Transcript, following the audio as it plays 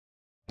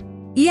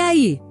E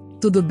aí,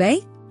 tudo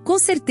bem? Com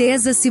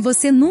certeza, se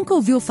você nunca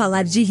ouviu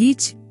falar de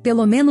Ritchie,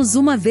 pelo menos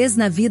uma vez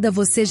na vida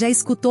você já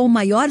escutou o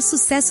maior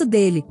sucesso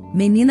dele,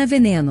 Menina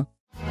Veneno.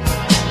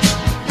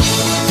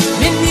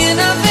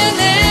 Menina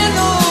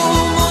Veneno,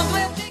 o mundo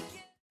é pequeno.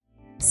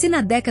 Se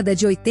na década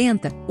de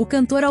 80, o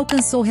cantor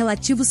alcançou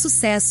relativo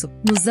sucesso,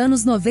 nos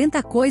anos 90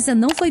 a coisa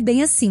não foi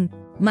bem assim.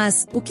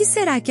 Mas, o que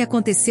será que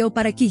aconteceu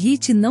para que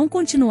Ritchie não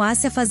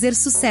continuasse a fazer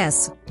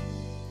sucesso?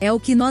 É o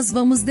que nós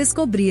vamos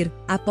descobrir,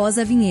 após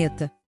a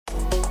vinheta.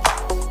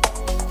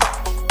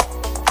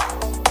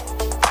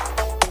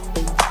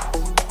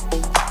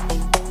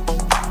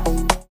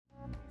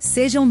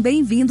 Sejam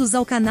bem-vindos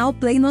ao Canal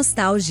Play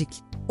Nostalgic.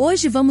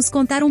 Hoje vamos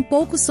contar um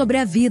pouco sobre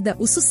a vida,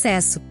 o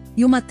sucesso,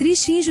 e uma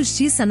triste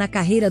injustiça na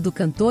carreira do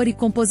cantor e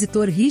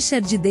compositor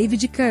Richard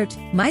David Kurt,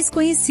 mais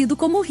conhecido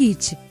como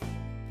Ritchie.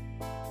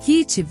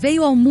 Ritchie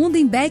veio ao mundo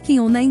em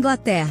Beckenham, na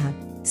Inglaterra.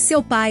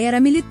 Seu pai era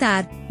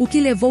militar, o que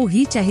levou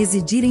Ritchie a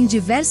residir em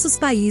diversos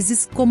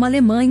países, como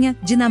Alemanha,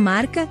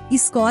 Dinamarca,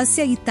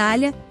 Escócia,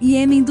 Itália,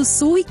 Iêmen do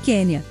Sul e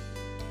Quênia.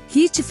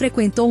 Ritchie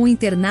frequentou um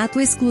internato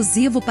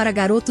exclusivo para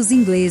garotos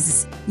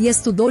ingleses, e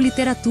estudou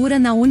literatura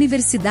na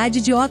Universidade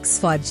de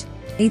Oxford.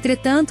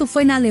 Entretanto,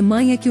 foi na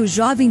Alemanha que o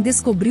jovem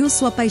descobriu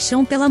sua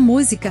paixão pela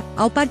música,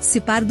 ao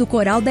participar do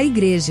coral da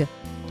igreja.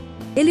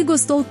 Ele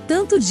gostou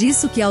tanto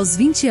disso que aos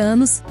 20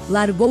 anos,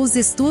 largou os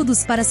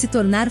estudos para se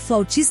tornar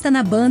flautista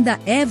na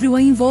banda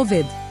Everyone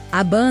Involved.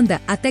 A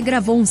banda até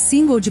gravou um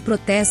single de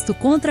protesto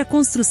contra a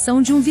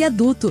construção de um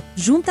viaduto,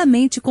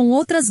 juntamente com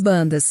outras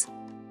bandas.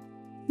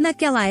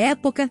 Naquela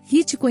época,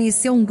 Ritchie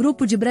conheceu um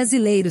grupo de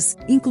brasileiros,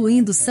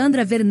 incluindo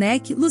Sandra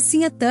Werneck,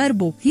 Lucinha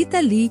Turbo, Rita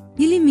Lee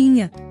e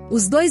Liminha.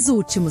 Os dois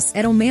últimos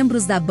eram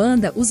membros da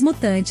banda Os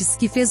Mutantes,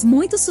 que fez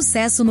muito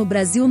sucesso no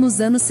Brasil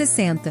nos anos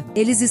 60.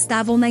 Eles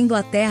estavam na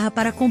Inglaterra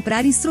para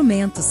comprar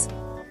instrumentos.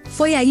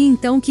 Foi aí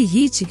então que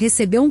Ritchie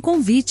recebeu um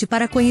convite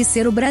para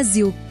conhecer o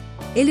Brasil.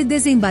 Ele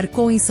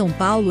desembarcou em São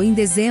Paulo em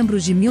dezembro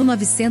de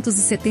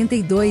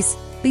 1972,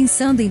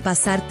 pensando em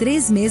passar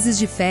 3 meses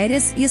de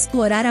férias e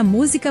explorar a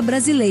música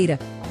brasileira.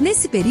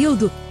 Nesse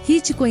período,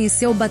 Ritchie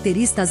conheceu o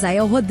baterista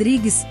Azael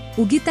Rodrigues,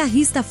 o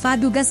guitarrista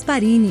Fábio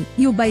Gasparini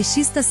e o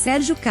baixista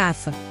Sérgio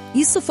Cafa.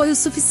 Isso foi o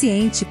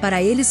suficiente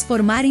para eles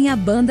formarem a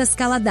banda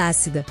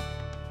Escaladácida.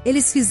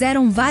 Eles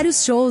fizeram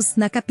vários shows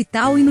na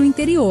capital e no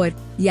interior,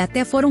 e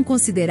até foram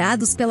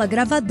considerados pela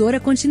gravadora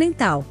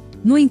Continental.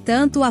 No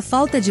entanto, a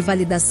falta de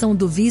validação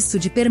do visto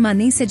de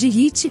permanência de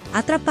Ritchie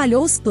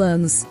atrapalhou os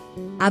planos.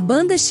 A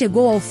banda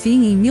chegou ao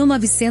fim em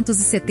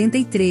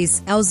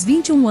 1973. Aos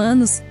 21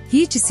 anos,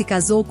 Ritchie se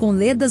casou com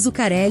Leda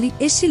Zuccarelli,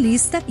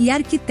 estilista e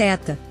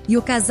arquiteta, e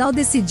o casal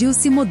decidiu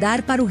se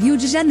mudar para o Rio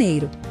de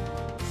Janeiro.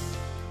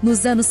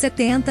 Nos anos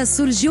 70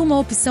 surgiu uma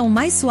opção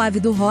mais suave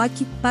do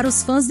rock para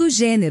os fãs do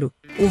gênero,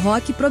 o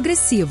rock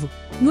progressivo.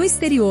 No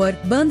exterior,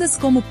 bandas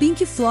como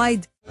Pink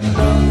Floyd,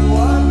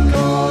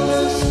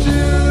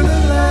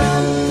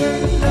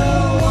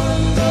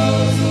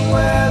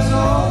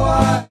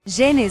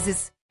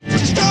 Genesis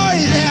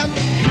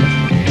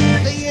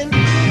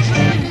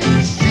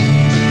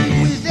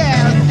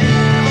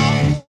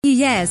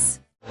e Yes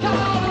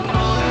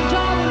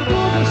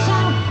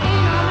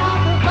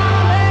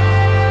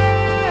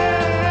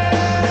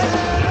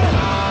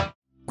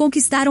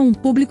conquistaram um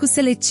público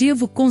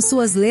seletivo com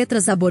suas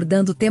letras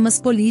abordando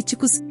temas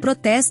políticos,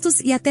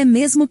 protestos e até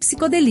mesmo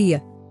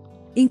psicodelia.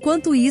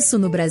 Enquanto isso,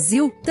 no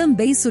Brasil,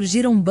 também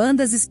surgiram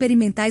bandas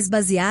experimentais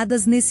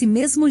baseadas nesse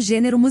mesmo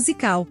gênero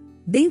musical.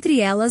 Dentre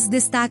elas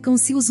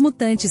destacam-se Os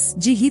Mutantes,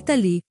 de Rita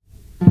Lee.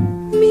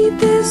 Me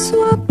dê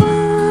sua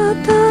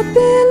pata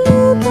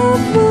peluda,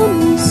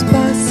 vamos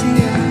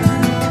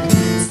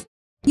passear.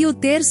 E O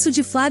Terço,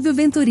 de Flávio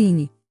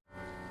Venturini.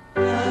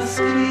 As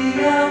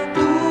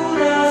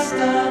criaturas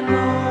da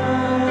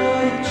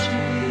noite,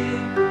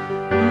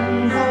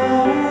 um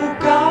voo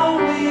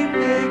calmo e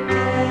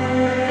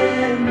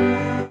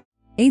pequeno.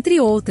 Entre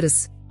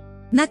outras.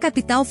 Na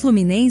capital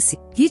fluminense,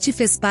 Ritchie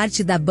fez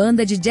parte da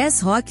banda de jazz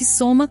rock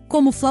Soma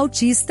como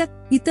flautista,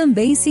 e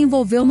também se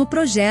envolveu no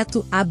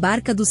projeto A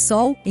Barca do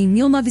Sol, em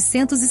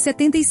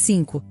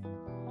 1975.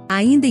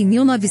 Ainda em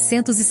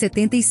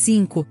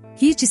 1975,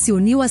 Ritchie se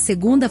uniu à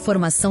segunda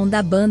formação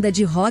da banda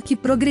de rock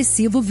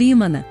progressivo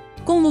Vimana,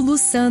 com Lulu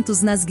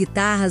Santos nas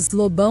guitarras,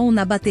 Lobão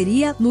na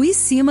bateria, Luiz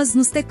Simas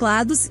nos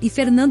teclados e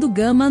Fernando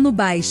Gama no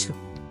baixo.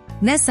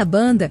 Nessa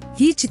banda,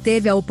 Ritchie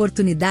teve a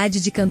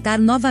oportunidade de cantar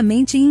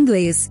novamente em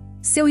inglês,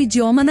 seu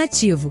idioma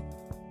nativo.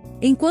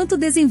 Enquanto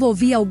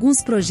desenvolvia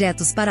alguns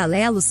projetos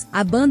paralelos,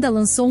 a banda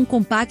lançou um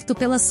compacto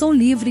pela Som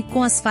Livre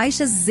com as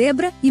faixas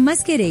Zebra e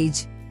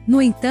Masquerade.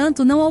 No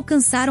entanto, não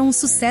alcançaram o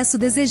sucesso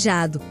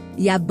desejado,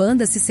 e a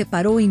banda se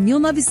separou em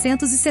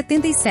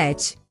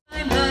 1977.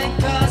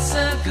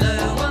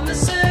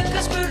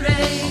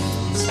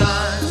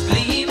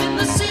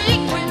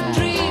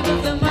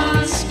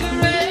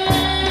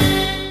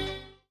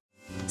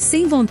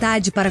 sem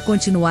vontade para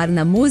continuar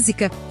na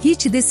música,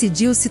 Ritchie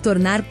decidiu se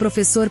tornar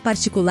professor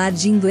particular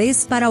de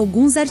inglês para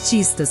alguns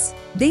artistas.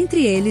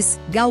 Dentre eles,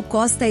 Gal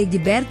Costa,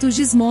 Egberto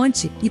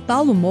Gismonti e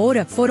Paulo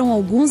Moura foram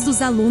alguns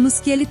dos alunos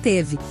que ele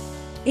teve.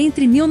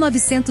 Entre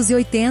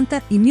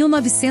 1980 e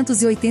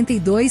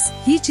 1982,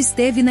 Ritchie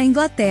esteve na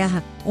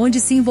Inglaterra, onde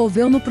se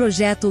envolveu no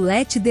projeto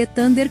Let the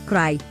Thunder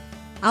Cry,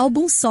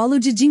 álbum solo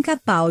de Jim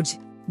Capaldi,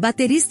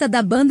 baterista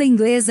da banda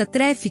inglesa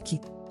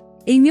Traffic.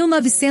 Em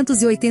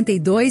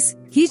 1982,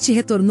 Ritchie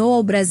retornou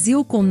ao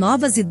Brasil com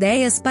novas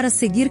ideias para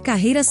seguir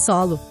carreira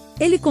solo.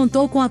 Ele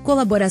contou com a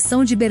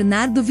colaboração de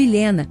Bernardo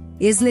Vilhena,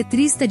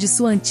 ex-letrista de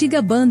sua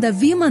antiga banda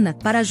Vimana,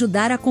 para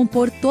ajudar a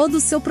compor todo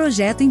o seu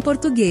projeto em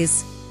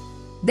português.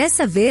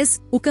 Dessa vez,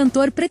 o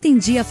cantor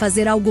pretendia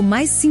fazer algo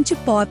mais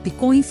synth-pop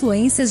com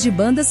influências de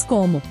bandas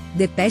como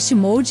Depeche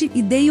Mode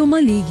e The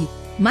Human League.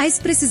 Mais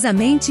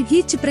precisamente,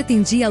 Ritchie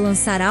pretendia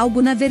lançar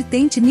algo na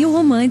vertente New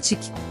Romantic,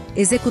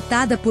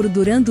 executada por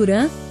Duran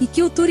Duran e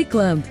Culture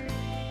Club.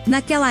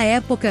 Naquela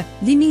época,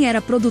 Limin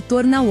era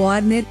produtor na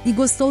Warner e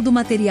gostou do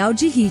material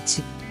de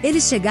Ritchie.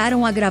 Eles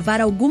chegaram a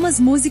gravar algumas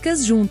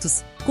músicas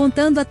juntos,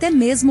 contando até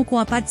mesmo com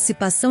a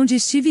participação de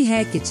Steve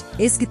Hackett,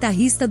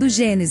 ex-guitarrista do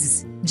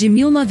Genesis, de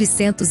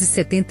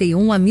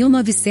 1971 a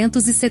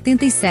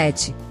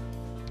 1977.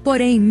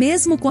 Porém,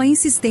 mesmo com a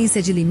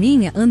insistência de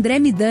Liminha, André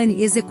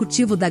Midani,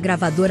 executivo da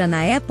gravadora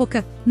na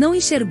época, não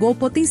enxergou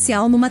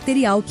potencial no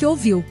material que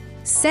ouviu.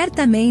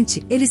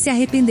 Certamente, ele se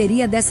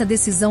arrependeria dessa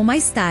decisão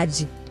mais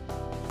tarde.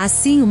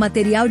 Assim, o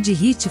material de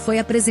Ritchie foi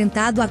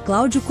apresentado a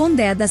Cláudio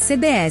Condé da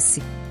CBS.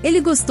 Ele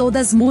gostou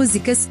das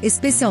músicas,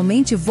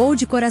 especialmente Voo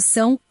De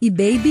Coração e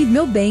Baby,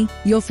 Meu Bem,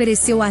 e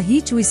ofereceu a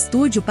Ritchie o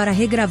estúdio para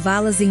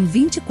regravá-las em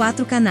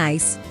 24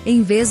 canais,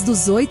 em vez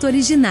dos 8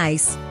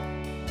 originais.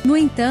 No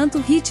entanto,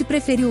 Ritchie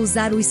preferiu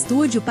usar o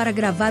estúdio para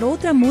gravar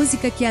outra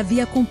música que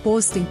havia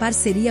composto em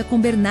parceria com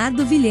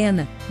Bernardo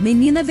Vilhena,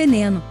 Menina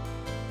Veneno.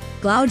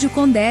 Cláudio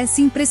Condé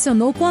se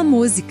impressionou com a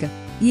música,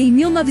 e em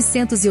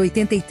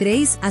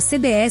 1983 a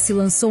CBS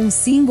lançou um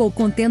single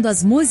contendo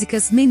as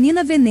músicas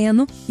Menina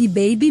Veneno e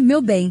Baby,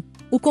 Meu Bem.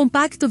 O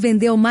compacto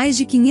vendeu mais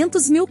de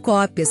 500 mil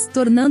cópias,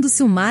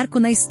 tornando-se um marco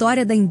na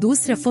história da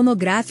indústria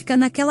fonográfica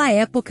naquela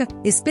época,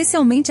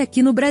 especialmente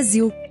aqui no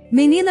Brasil.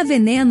 Menina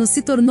Veneno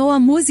se tornou a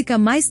música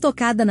mais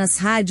tocada nas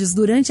rádios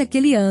durante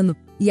aquele ano,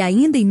 e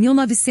ainda em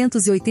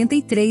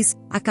 1983,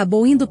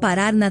 acabou indo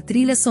parar na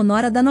trilha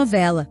sonora da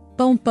novela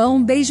Pão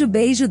Pão, Beijo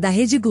Beijo da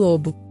Rede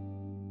Globo.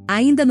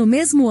 Ainda no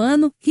mesmo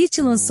ano,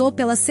 Ritchie lançou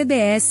pela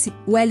CBS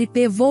o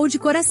LP Voo De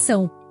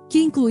Coração, que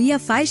incluía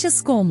faixas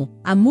como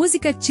a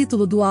música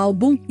título do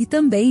álbum e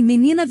também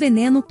Menina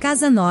Veneno,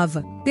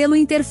 Casanova, Pelo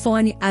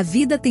Interfone, A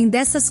Vida Tem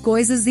Dessas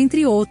Coisas,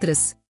 entre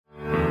outras.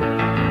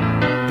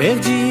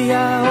 Perdi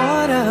a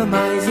hora,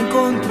 mas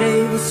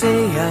encontrei você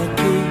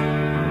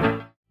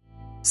aqui.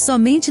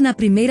 Somente na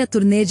primeira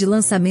turnê de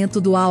lançamento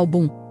do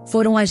álbum,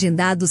 foram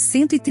agendados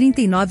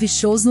 139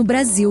 shows no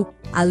Brasil,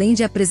 além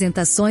de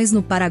apresentações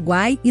no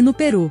Paraguai e no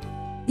Peru.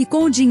 E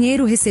com o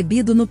dinheiro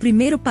recebido no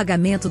primeiro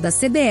pagamento da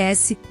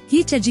CBS,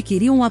 Ritchie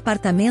adquiriu um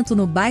apartamento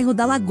no bairro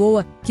da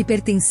Lagoa, que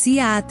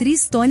pertencia à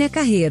atriz Tônia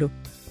Carreiro.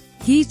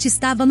 Ritchie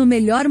estava no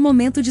melhor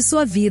momento de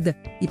sua vida,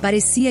 e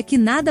parecia que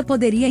nada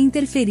poderia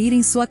interferir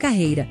em sua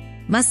carreira.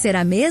 Mas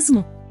será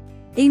mesmo?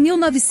 Em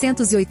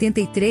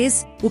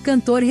 1983, o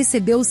cantor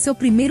recebeu o seu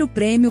primeiro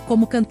prêmio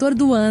como Cantor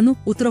do Ano,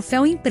 o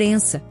Troféu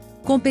Imprensa,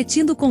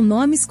 competindo com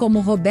nomes como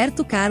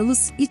Roberto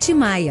Carlos e Tim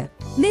Maia.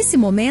 Nesse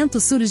momento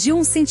surgiu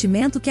um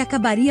sentimento que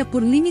acabaria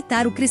por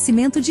limitar o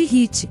crescimento de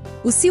Ritchie,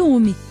 o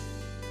ciúme.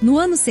 No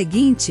ano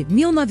seguinte,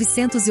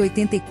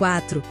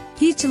 1984,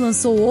 Ritchie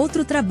lançou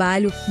outro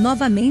trabalho,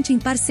 novamente em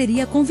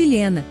parceria com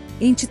Vilhena,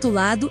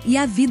 intitulado E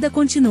a Vida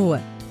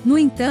Continua. No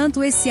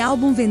entanto, esse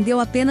álbum vendeu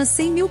apenas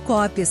 100 mil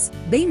cópias,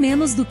 bem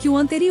menos do que o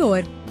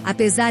anterior.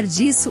 Apesar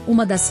disso,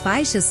 uma das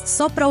faixas,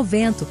 Sopra o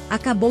Vento,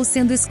 acabou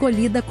sendo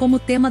escolhida como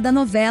tema da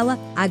novela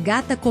A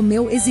Gata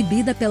Comeu,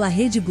 exibida pela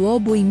Rede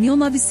Globo em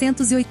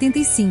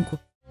 1985.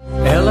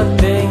 Ela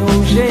tem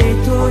um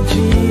jeito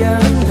de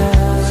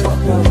andar.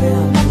 Sopra o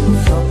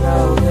vento,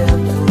 sopra o vento.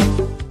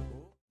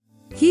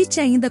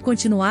 Ritchie ainda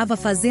continuava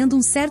fazendo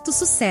um certo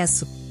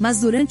sucesso, mas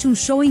durante um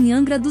show em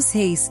Angra dos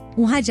Reis,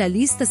 um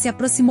radialista se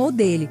aproximou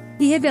dele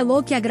e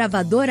revelou que a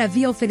gravadora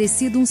havia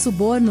oferecido um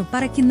suborno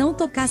para que não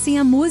tocassem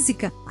a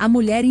música A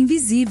Mulher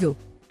Invisível,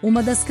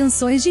 uma das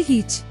canções de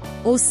Ritchie.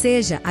 Ou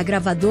seja, a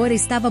gravadora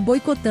estava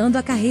boicotando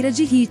a carreira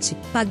de Ritchie,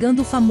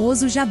 pagando o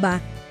famoso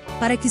jabá,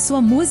 para que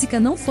sua música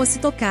não fosse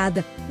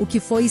tocada, o que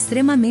foi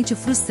extremamente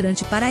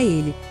frustrante para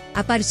ele.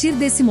 A partir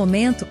desse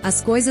momento, as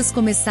coisas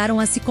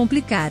começaram a se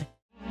complicar.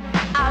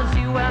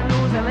 Azul é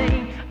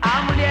Jerusalém,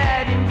 a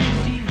mulher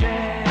invisível,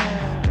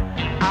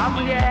 a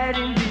mulher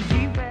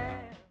invisível.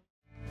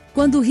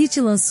 Quando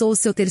Ritchie lançou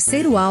seu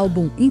terceiro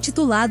álbum,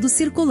 intitulado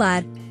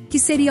Circular, que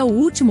seria o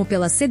último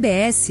pela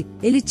CBS,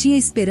 ele tinha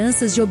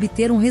esperanças de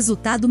obter um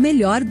resultado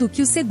melhor do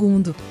que o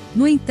segundo.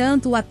 No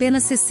entanto,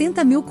 apenas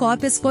 60 mil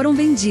cópias foram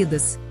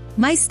vendidas.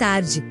 Mais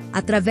tarde,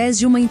 através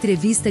de uma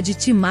entrevista de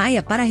Tim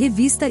Maia para a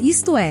revista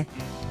Isto É,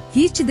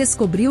 Ritchie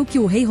descobriu que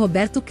o rei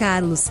Roberto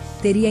Carlos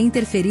teria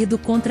interferido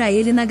contra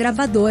ele na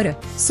gravadora,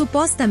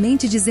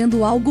 supostamente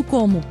dizendo algo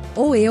como,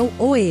 ou eu,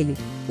 ou ele.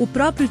 O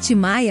próprio Tim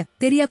Maia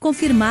teria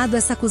confirmado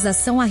essa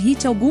acusação a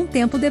Ritchie algum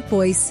tempo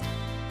depois.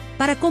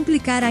 Para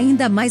complicar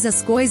ainda mais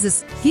as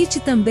coisas, Ritchie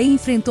também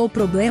enfrentou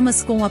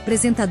problemas com o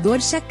apresentador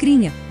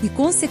Chacrinha, e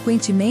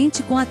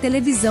consequentemente com a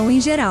televisão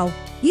em geral.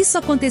 Isso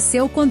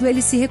aconteceu quando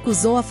ele se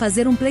recusou a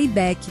fazer um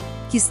playback,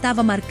 que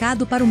estava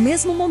marcado para o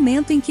mesmo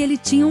momento em que ele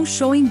tinha um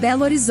show em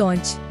Belo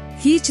Horizonte.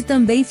 Ritchie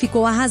também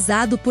ficou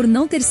arrasado por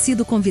não ter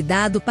sido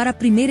convidado para a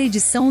primeira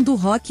edição do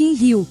Rock in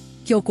Rio,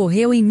 que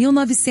ocorreu em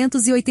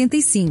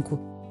 1985.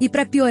 E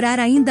para piorar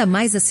ainda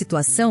mais a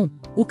situação,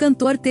 o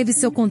cantor teve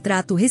seu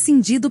contrato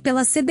rescindido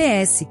pela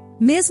CBS,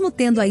 mesmo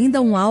tendo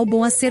ainda um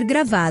álbum a ser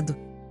gravado.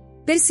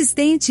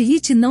 Persistente,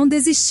 Ritchie não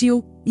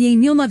desistiu, e em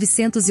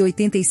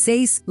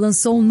 1986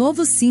 lançou um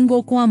novo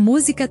single com a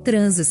música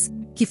Transas,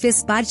 que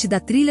fez parte da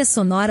trilha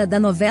sonora da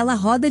novela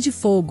Roda de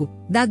Fogo,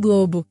 da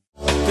Globo.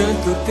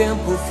 Tanto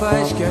tempo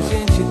faz que a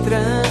gente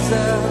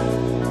transa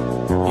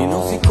e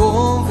não se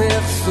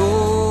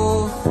conversou.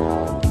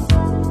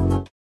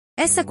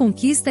 Essa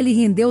conquista lhe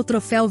rendeu o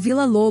troféu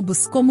Vila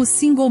Lobos como o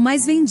single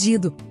mais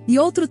vendido, e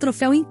outro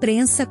troféu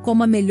imprensa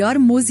como a melhor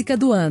música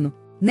do ano.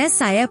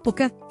 Nessa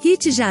época,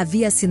 Ritchie já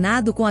havia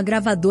assinado com a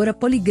gravadora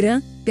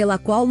Polygram, pela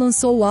qual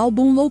lançou o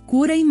álbum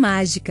Loucura e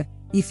Mágica,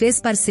 e fez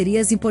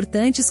parcerias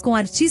importantes com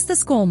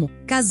artistas como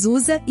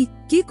Cazuza e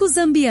Kiko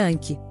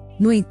Zambianchi.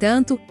 No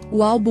entanto,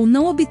 o álbum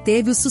não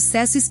obteve o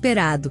sucesso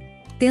esperado,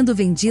 tendo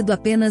vendido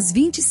apenas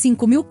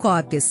 25 mil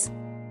cópias.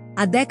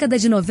 A década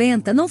de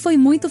 90 não foi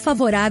muito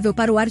favorável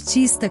para o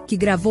artista, que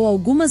gravou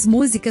algumas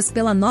músicas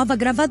pela nova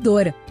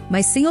gravadora,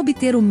 mas sem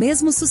obter o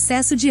mesmo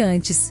sucesso de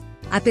antes.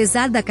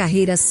 Apesar da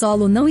carreira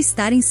solo não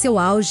estar em seu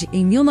auge,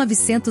 em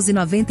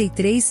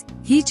 1993,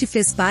 Ritchie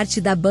fez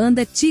parte da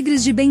banda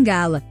Tigres de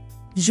Bengala,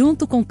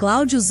 junto com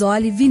Cláudio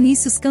Zoli e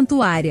Vinícius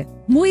Cantuária,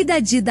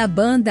 Muidadi da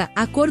banda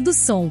A Cor do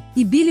Som,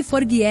 e Billy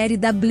Forghieri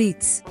da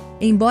Blitz.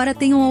 Embora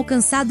tenham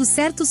alcançado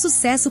certo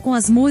sucesso com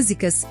as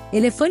músicas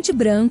Elefante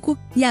Branco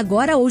e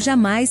Agora ou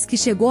Jamais, que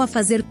chegou a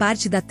fazer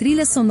parte da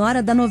trilha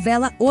sonora da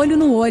novela Olho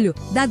no Olho,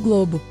 da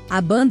Globo, a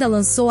banda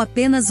lançou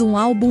apenas um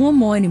álbum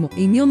homônimo,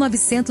 em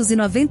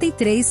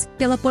 1993,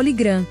 pela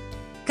Polygram.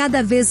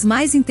 Cada vez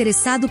mais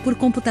interessado por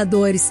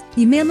computadores,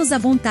 e menos à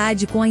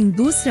vontade com a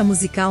indústria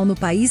musical no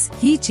país,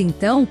 Ritchie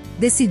então,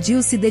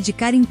 decidiu se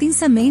dedicar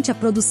intensamente à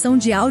produção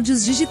de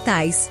áudios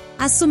digitais,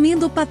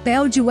 assumindo o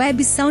papel de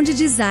Web Sound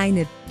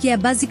Designer, que é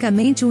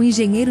basicamente um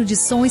engenheiro de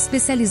som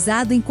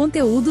especializado em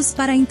conteúdos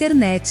para a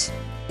internet.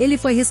 Ele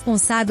foi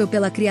responsável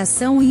pela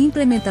criação e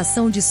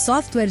implementação de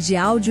software de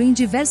áudio em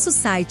diversos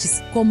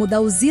sites, como o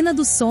da Usina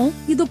do Som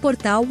e do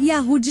portal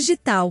Yahoo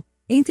Digital,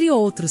 entre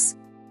outros.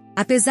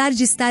 Apesar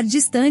de estar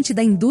distante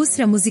da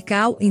indústria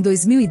musical, em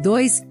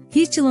 2002,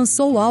 Ritchie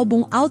lançou o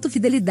álbum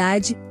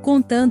Autofidelidade,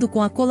 contando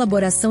com a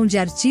colaboração de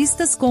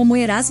artistas como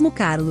Erasmo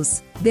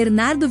Carlos,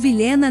 Bernardo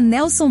Vilhena,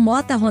 Nelson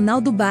Mota,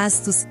 Ronaldo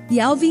Bastos e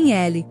Alvin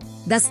L.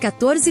 Das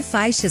 14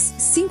 faixas,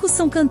 5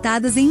 são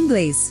cantadas em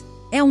inglês.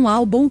 É um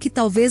álbum que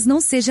talvez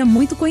não seja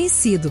muito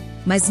conhecido,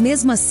 mas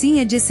mesmo assim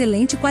é de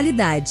excelente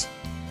qualidade.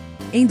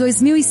 Em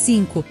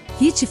 2005,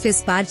 Ritchie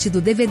fez parte do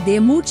DVD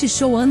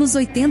Multishow Anos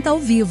 80 ao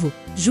vivo,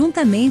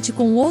 juntamente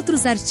com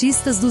outros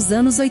artistas dos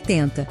anos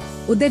 80.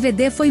 O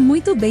DVD foi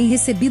muito bem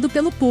recebido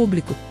pelo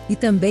público, e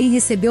também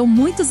recebeu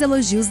muitos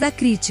elogios da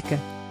crítica.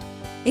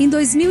 Em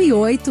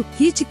 2008,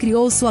 Ritchie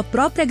criou sua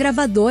própria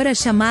gravadora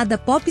chamada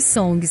Pop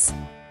Songs,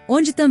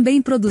 onde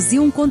também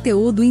produziu um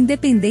conteúdo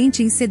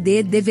independente em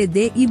CD,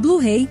 DVD e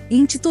Blu-ray,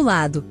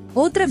 intitulado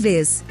Outra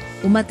Vez.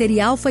 O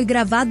material foi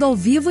gravado ao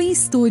vivo em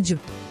estúdio.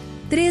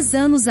 3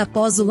 anos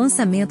após o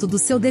lançamento do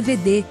seu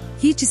DVD,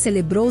 Ritchie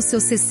celebrou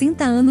seus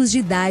 60 anos de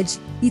idade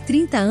e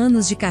 30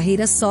 anos de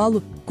carreira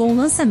solo, com o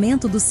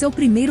lançamento do seu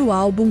primeiro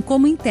álbum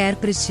como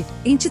intérprete,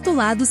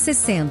 intitulado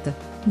 60.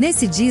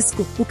 Nesse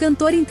disco, o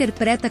cantor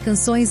interpreta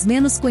canções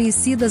menos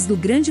conhecidas do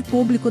grande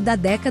público da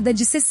década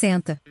de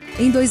 60.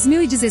 Em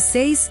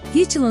 2016,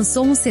 Ritchie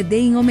lançou um CD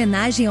em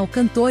homenagem ao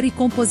cantor e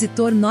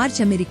compositor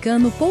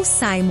norte-americano Paul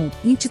Simon,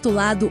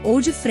 intitulado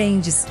Old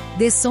Friends,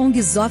 The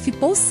Songs of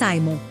Paul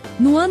Simon.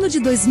 No ano de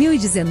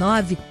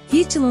 2019,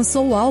 Ritchie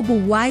lançou o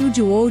álbum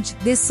Wild World,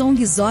 The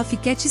Songs of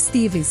Cat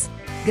Stevens,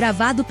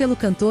 gravado pelo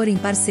cantor em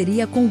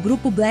parceria com o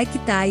grupo Black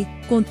Tie,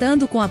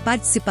 contando com a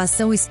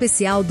participação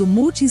especial do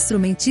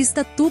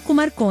multi-instrumentista Tuco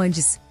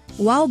Marcondes.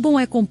 O álbum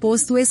é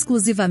composto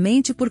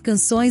exclusivamente por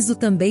canções do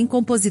também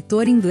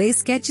compositor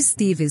inglês Cat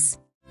Stevens.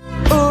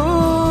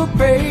 Oh,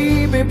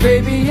 baby,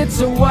 baby, it's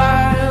a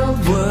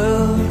wild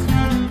world.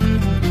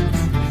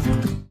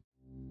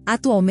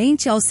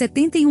 Atualmente, aos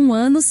 71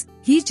 anos,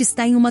 Ritchie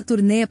está em uma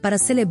turnê para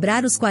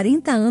celebrar os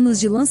 40 anos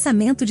de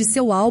lançamento de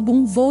seu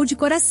álbum Voo De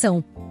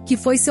Coração, que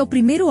foi seu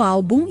primeiro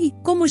álbum e,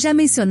 como já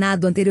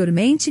mencionado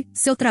anteriormente,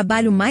 seu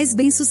trabalho mais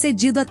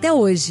bem-sucedido até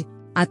hoje.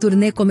 A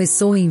turnê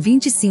começou em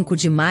 25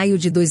 de maio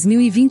de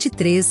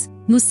 2023,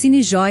 no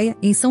Cine Joia,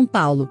 em São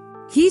Paulo.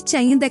 Ritchie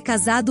ainda é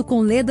casado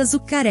com Leda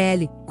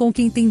Zuccarelli, com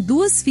quem tem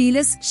 2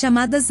 filhas,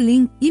 chamadas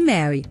Lynn e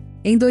Mary.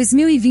 Em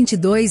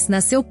 2022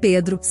 nasceu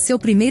Pedro, seu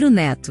primeiro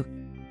neto.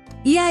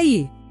 E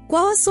aí,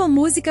 qual a sua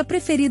música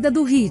preferida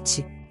do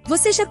Ritchie?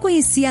 Você já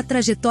conhecia a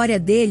trajetória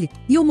dele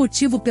e o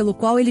motivo pelo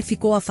qual ele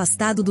ficou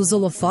afastado dos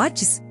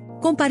holofotes?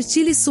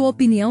 Compartilhe sua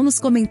opinião nos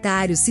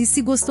comentários e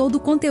se gostou do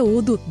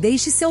conteúdo,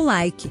 deixe seu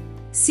like.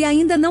 Se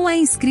ainda não é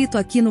inscrito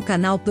aqui no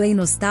canal Play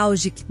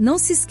Nostalgic, não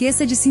se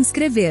esqueça de se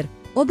inscrever.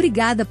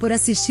 Obrigada por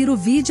assistir o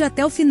vídeo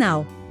até o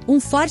final. Um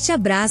forte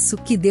abraço,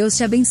 que Deus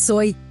te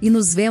abençoe, e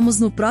nos vemos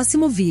no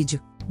próximo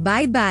vídeo.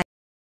 Bye bye!